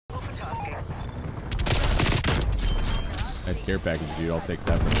Nice care package, dude. I'll take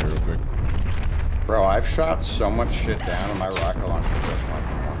that from there real quick. Bro, I've shot so much shit down and my rocket launcher just went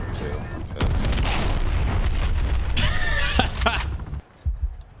from 1 to 2. I'm pissed.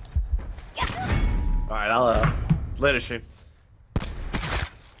 Alright, I'll later stream.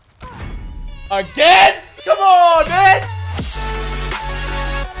 Again? Come on, man!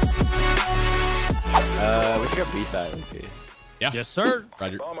 We should go B-side. Yeah. Yes, sir.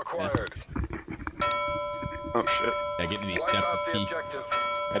 Roger. Bomb acquired. Oh shit. Yeah, getting these Wipe steps out is the key. objective.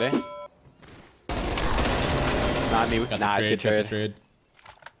 Ready? Not me. Got Nah, the it's trade, good got the trade. trade.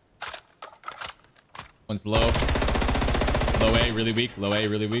 One's low. Low A, really weak. Low A,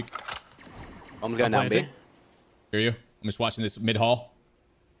 really weak. One's going down B. Hear you? I'm just watching this mid hall.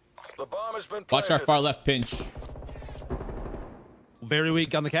 The bomb has been Watch planted. our far left pinch. Very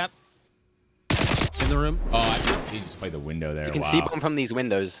weak on the cap. In the room. Oh, he just played the window there. You can wow. see bomb from these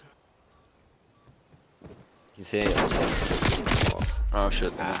windows. You can see it. Oh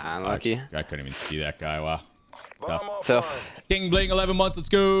shit. Ah, unlucky. I couldn't even see that guy. Wow. Bomb So, offline. King Bling, 11 months. Let's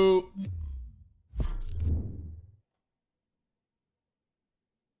go.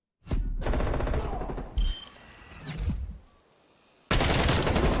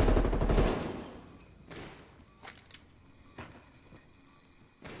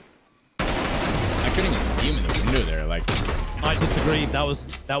 I couldn't even see him in the window there. Like, I disagree. That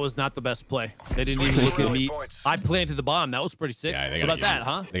was not the best play. They didn't even look at me. I planted the bomb. That was pretty sick. yeah, they What gotta about give that, you,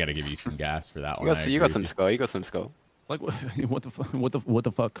 huh? They gotta give you some gas for that one. you got I some agree. skull. You got some skull. Like what the fuck? What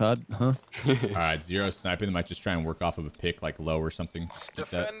the fuck, COD? Huh? All right, zero sniping. They might just try and work off of a pick, like low or something. Just keep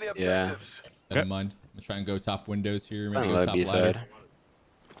that Defend the objectives. in mind. I'm gonna try and go top windows here. Maybe Maybe go top ladder.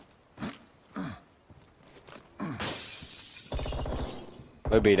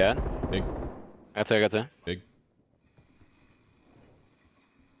 Low B dead. Big, Got there. big.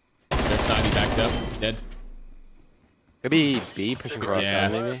 Left side, he backed up. Dead. Could be B pushing across Yeah.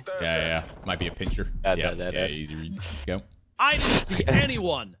 maybe. Yeah. Might be a pincher. Dead, yeah, dead, yeah, dead. easy read. Let's go. I didn't see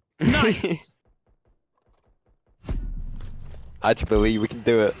anyone. Nice. I just believe we can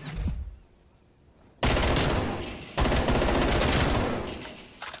do it.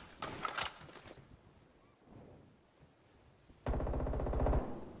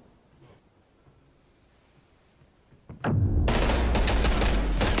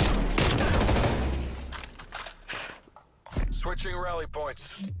 Switching rally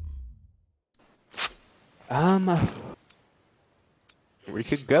points. We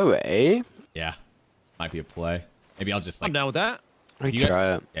could go A. Yeah, might be a play. Maybe I'll just like. I'm down with that. We If can you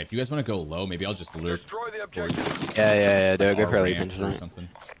try guys, it. yeah, if you guys want to go low, maybe I'll just lure Destroy the objectives. Yeah. Do it. Go our for early ramp pinch or tonight. something.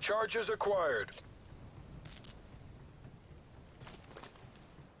 Charges acquired.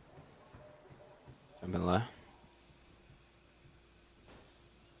 I'm in low.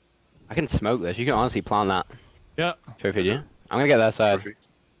 I can smoke this. You can honestly plan that. Yeah. Trophy, you. I'm gonna get that side. Perfect.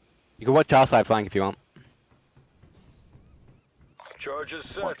 You can watch our side flank if you want. Charges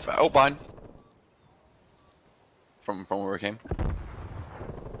set. What's that? Oh, behind. From where we came.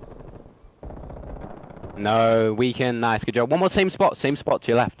 No, we can. Nice, good job. One more same spot to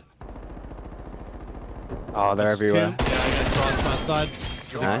your left. Oh, they're That's everywhere. two. Yeah, I got cross my side.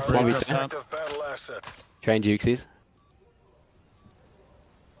 Nice, Guard 1v2. active battle asset. Train Jukesies.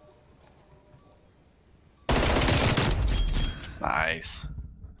 Nice.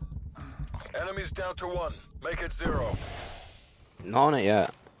 Enemies down to 1. Make it 0. Not on it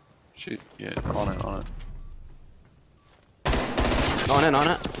yet. Shoot. Yeah, on it. Not on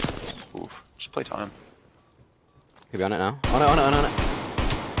it. Oof. Just play time. Could be on it now. On it.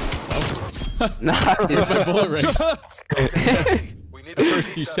 Oh, No. where's my bullet ring? We need The to first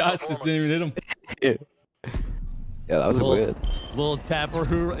repeat two that shots just didn't even hit him. Yeah, that was Little- weird. Little tapper.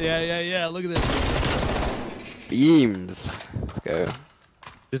 Yeah. Look at this. Beams. Let's go.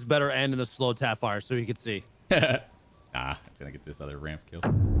 This better end in the slow tap fire so you can see. Nah, it's gonna get this other ramp kill.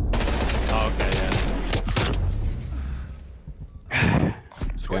 Oh, okay, yeah.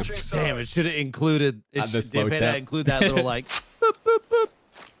 Switching sides. Damn, it should have included. It The should slow have tap. include that little like. Boop, boop, boop.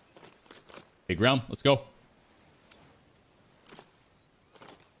 Big round. Let's go.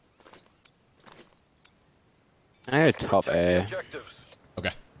 I go top Protect the A. objectives. Okay.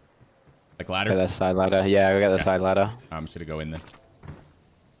 Like Get ladder. that side ladder. Yeah, we got the Yeah. side ladder. I'm just gonna go in then.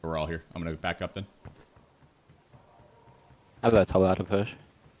 We're all here. I'm gonna back up then. I have that top ladder push.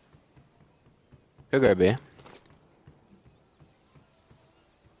 Could go B.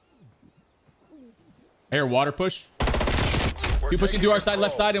 Here, water push. We're Two pushing taking to our side,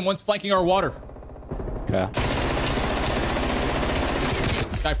 left control. side, and one's flanking our water. Okay.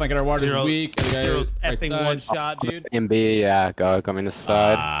 Guy flanking our water is weak. The guy Zero's right effing side. one shot, dude. In B, yeah, go. Come in the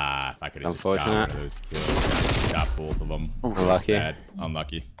side. Ah, if I could have just got one Unfortunate. of those kills. Got both of them. Unlucky. Bad.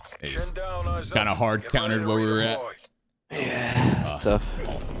 Unlucky. Chin down, eyes up. Kind of hard Get ready countered to where we were at. redeploy. Yeah, it's tough.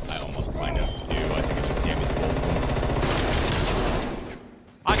 I almost lined up too. I think I just damaged both of them.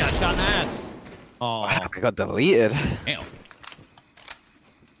 I got shot in the ass. Oh, I got deleted. Damn.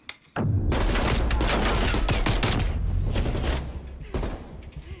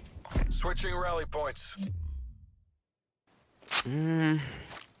 Switching rally points.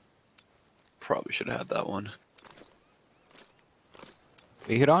 Probably should have had that one.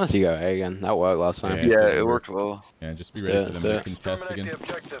 We could honestly go A again. That worked last time. Yeah. Yeah, it worked well. Yeah, just be ready for them to contest Exterminate again. the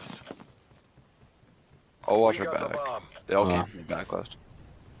objectives. I'll watch We our got the back. bomb. They all Oh. came from the back last.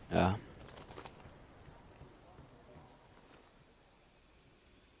 Yeah.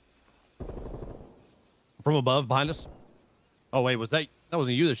 from above, behind us. Oh wait, that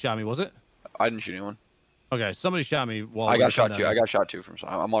wasn't you that shot me, was it? I didn't shoot anyone. Okay, somebody shot me while I we were got shot coming too. down. I got shot too from.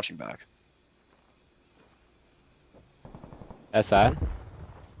 I'm watching back. That's sad.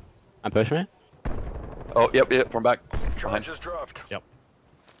 I'm pushing it. Oh, yep, from back. Charge is dropped. Yep.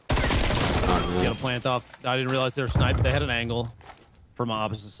 Oh, You no. gotta plant off. I didn't realize they were sniped. They had an angle from my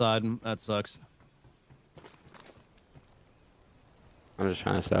opposite side. And that sucks. I'm just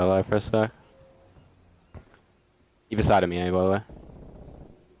trying to stay alive for a sec. Either side of me, by the way.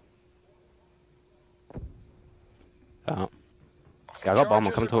 Oh. Yeah, I got bomb.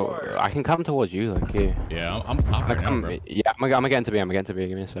 I'm coming to. I can come towards you, like here. Yeah, I'm top right now, bro. Yeah, I'm getting to B. I'm getting to B.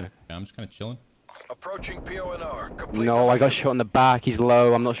 Give me a sec. Yeah, I'm just kind of chilling. Approaching PONR. Complete No, I got the shot in the back. He's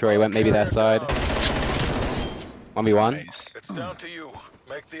low. I'm not sure. He went maybe their side. 1v1. Nice. It's down to you.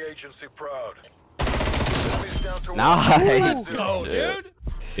 Make the agency proud. Enemies down to Nice. one. Go, dude.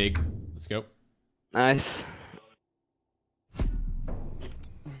 Big. Let's go. Nice.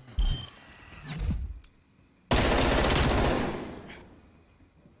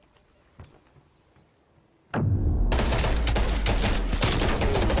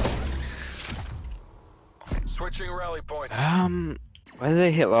 Switching rally points. Where did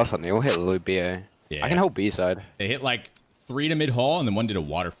they hit last time? They all hit low BA. Yeah. I can hold B side. They hit like 3 to mid hall, and then one did a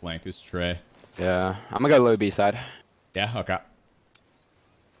water flank. This Trey. Yeah, I'm gonna go low B side. Yeah. Okay.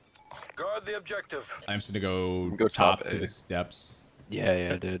 Guard the objective. I'm just gonna go, Go top top to A. the steps.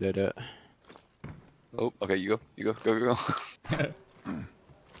 Yeah, do it. Oh, okay, you go.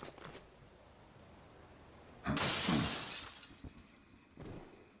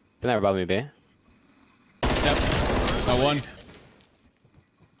 Can never bother me, B. Yep. Got one.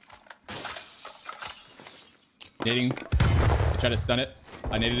 Nading. I tried to stun it.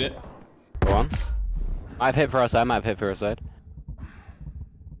 I naded it. Go on. I've hit for our side. I've hit for our side.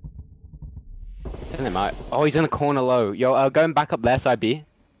 I think they might. Oh, he's in the corner low. Yo, going back up their side B.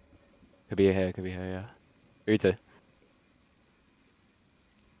 Could be here. Yeah. 3-2. I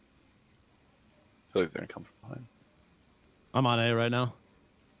feel like they're gonna come from behind. I'm on A right now.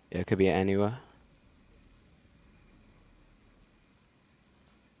 Yeah, it could be anywhere.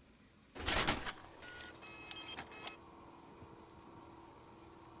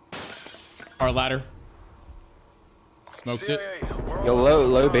 Our ladder. Smoked it. CIA, we're Yo,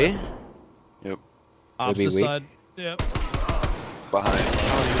 almost low out of B. time. Yep, Opposite weak. side. Yep. behind.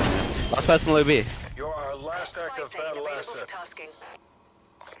 Last person low B. You're our last active battle asset.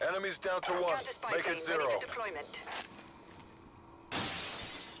 Enemies down to 1. Make it 0.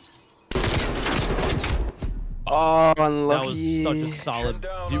 Oh, That was unlucky. such a solid. Chin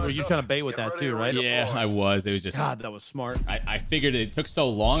down, Were eyes you up. trying to bait with Get that ready too, to right? redeploy. Yeah, I was. It was just. God, that was smart. I figured it took so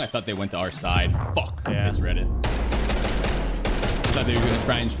long. I thought they went to our side. Fuck. I Yeah. misread it. Thought they were gonna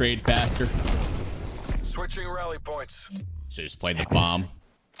try and trade faster. Switching rally points. Should just played the bomb.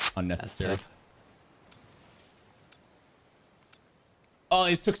 Unnecessary. That's it. Oh,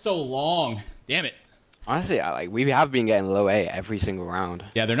 this took so long. Damn it. Honestly, we have been getting low A every single round.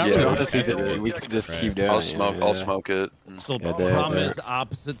 Yeah, they're not Yeah, really we'll good just keep defensive. it- We could just Right. keep doing I'll it. smoke. yeah. I'll smoke it. So Yeah, the problem they're- is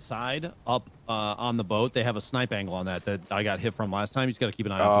opposite side up on the boat. They have a snipe angle on that I got hit from last time. You just got to keep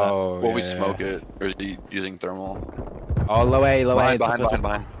an eye out for that. Oh, Will we yeah. smoke it, or is he using thermal? Oh, low A, low A.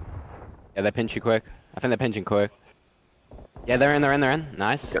 Behind. Yeah, they pinch you quick. I think they're pinching quick. Yeah, they're in.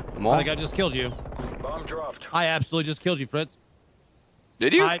 Nice. More. I think I just killed you. Bomb dropped. I absolutely just killed you, Fritz.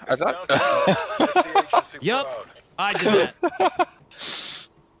 Did you? I- I Down thought. to 1. Make the agency Yep. proud. I did that.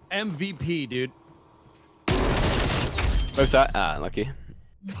 MVP, dude. Both side. Ah, lucky.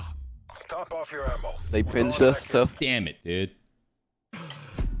 Top off your ammo. They We're pinched going us back in. tough. Damn it, dude.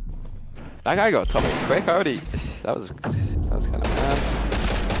 That guy got Tommy quick already. That was kind of bad.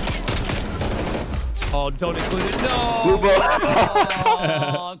 Oh, don't include it. No. Blue ball.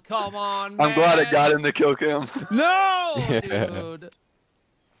 Oh, come on, man. I'm glad I got him to kill him. No, Yeah. dude.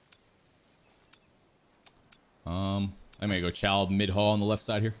 I'm gonna go child mid hall on the left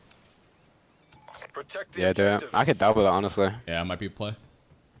side here. Protect the Yeah, do it. objectives. I could double it, honestly. Yeah, it might be a play.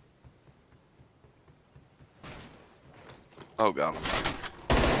 Oh god.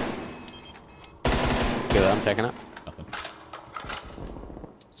 Good, I'm taking it. Nothing.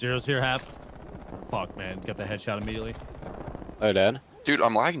 Zero's here, half. Fuck, man. Got the headshot immediately. Oh, dead. Dude,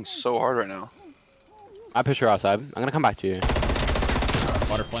 I'm lagging so hard right now. I push her outside. I'm gonna come back to you.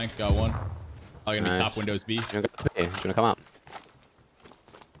 Water flank, got one. Probably gonna be Nice. top windows B. Do you wanna come up?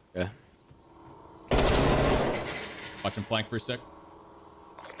 Yeah. Watch him flank for a sec.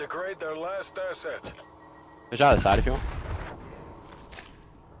 Degrade their last asset. Push out the side if you want.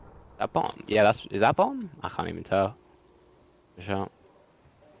 That bomb? Yeah, is that bomb? I can't even tell. Push out.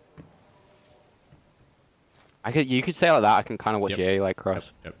 You could say like that. I can kind of watch Yep. you like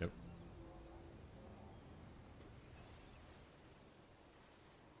cross. Yep.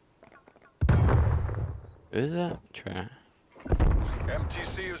 Who is that? Try.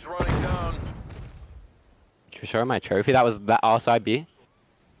 MTC is running down. Should I show my trophy? That was that our side B.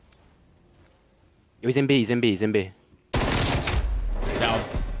 He was in B. He's in B. Down.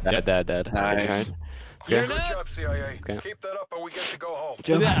 Yep. Dead. Nice. Okay. You're Good job, CIA. Okay. Keep that up and we get to go home. Look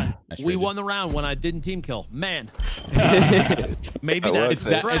at that. I sure We did. won the round when I didn't team kill. Man. Maybe That that's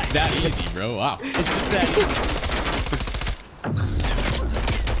was it. It's that easy, bro. Wow. It's just that easy.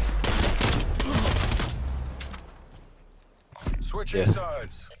 Switching Yeah.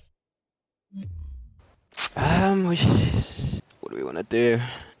 sides. What do we want to do?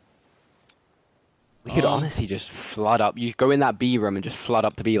 We could honestly just flood up. You go in that B room and just flood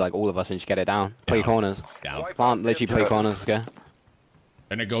up to B like all of us and just get it down. Play Down. corners. Down. Wipe Can't out literally the play objectives. corners, okay?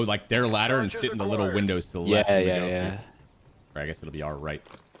 They're gonna go like their ladder and Charges sit in the little acquired. windows to the Yeah, left. when we yeah, go. yeah. Or I guess it'll be our right.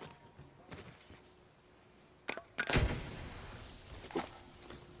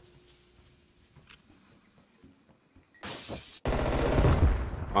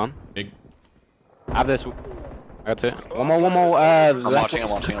 Come on. Big. Have this. I got it. One more. I'm Left. watching.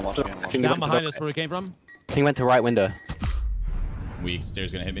 Thing Down went to behind the- us where we came from. Thing went to right window. Weak.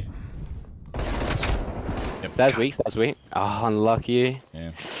 Stairs gonna hit me. Yep. Stairs weak. Oh, unlucky.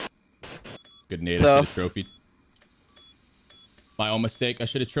 Yeah. Good nade. I Tough. should have trophied. My own mistake. I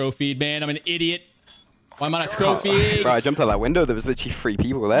should have trophied, man. I'm an idiot. Why am I not trophying? Bro, I jumped out that window. There was literally 3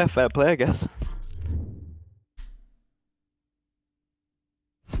 people there. Fair play, I guess.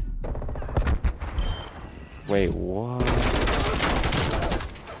 Wait, what?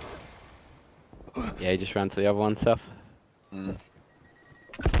 Yeah, he just ran to the other one stuff.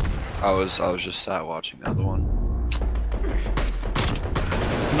 I was just sat watching the other one.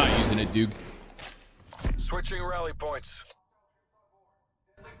 I'm not using it, dude. Switching rally points.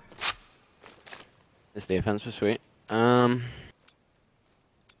 This defense was sweet. I'm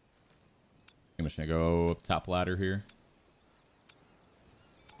just gonna go up top ladder here.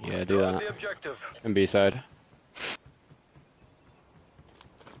 Yeah, do Guard that. the objective. And B side.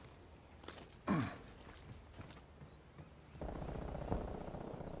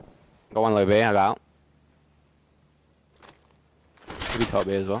 Got one low B, I got out. Could be top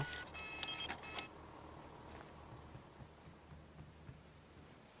B as well.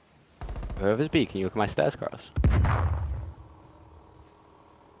 Whoever's B, can you look at my stairs cross?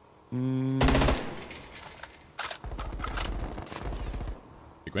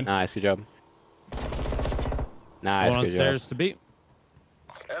 Big win. Nice, good job. Nice, Going on good stairs to beat.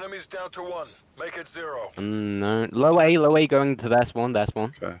 Enemies down to 1. Make it 0. job. No, low A going to that one, that's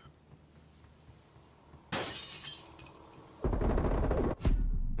one. Okay.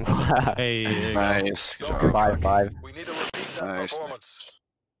 Hey, there you go. Nice. Good Don't job. go 5-5. cracking. We need to repeat that Nice. performance.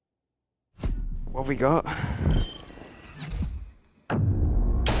 What we got?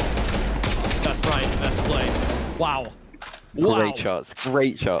 That's right. Best play. Wow. Great shots,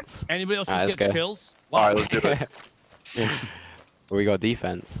 great shots. Anybody else Alright, just let's get go. chills? Alright, let's do it. Well, we got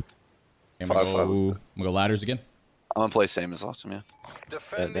defense. I'm gonna 5-5, let's go, do I'm gonna go ladders again. I'm gonna play same as last time, yeah.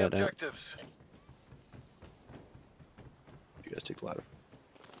 Defend Yeah, the yeah. objectives. You guys take the ladder.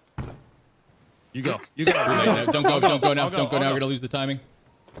 You go. You go. Too late now. Don't go now. I'll Don't go now. go. We're gonna lose the timing.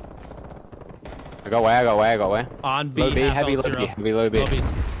 I got way. On B. Low B, half heavy L0. low B, heavy low B. Low B.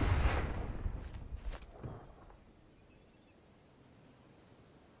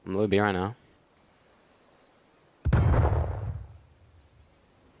 I'm low B right now.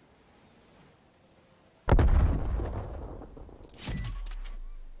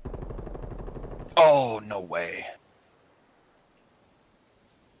 Oh, no way.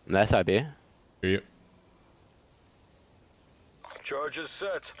 That's side B. Hear you. Charges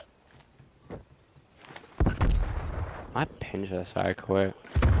set. I pinch that side quick.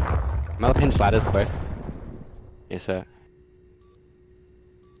 I'm gonna pinch ladders quick. Yes, sir.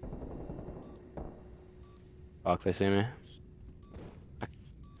 Fuck, they see me.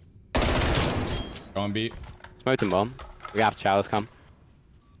 Going beat. Smoke them bomb. We have Charles come.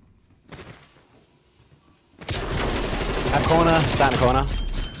 That corner, stand in the corner.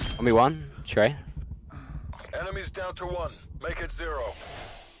 On me one, Trey. Enemies down to 1. Make it 0.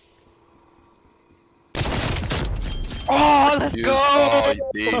 Oh, let's You, go! oh, you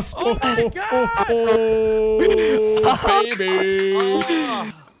beast. Oh, baby.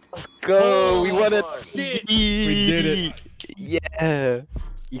 Let's go! We won it! Shit. We did it. Yeah!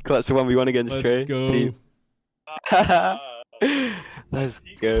 You clutched the 1v1 against Let's Trey. go. Teep. Let's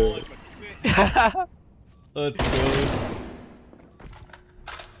go. Let's go.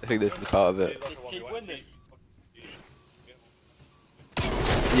 I think this is part of it.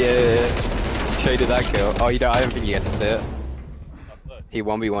 Yeah. Trey did that kill. Oh, you don't. I don't think you get to see it. He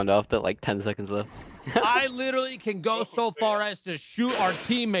 1v1'd after like 10 seconds left. I literally can go so far as to shoot our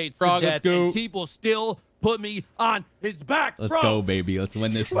teammates Frog, to let's death, go. and Teep will still put me on his back, Let's bro. go, baby. Let's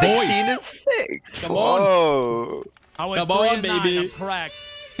win this. 19 Boys. and 6. Come on. Whoa. I went Come 3 on, and 9. baby. I'm cracked.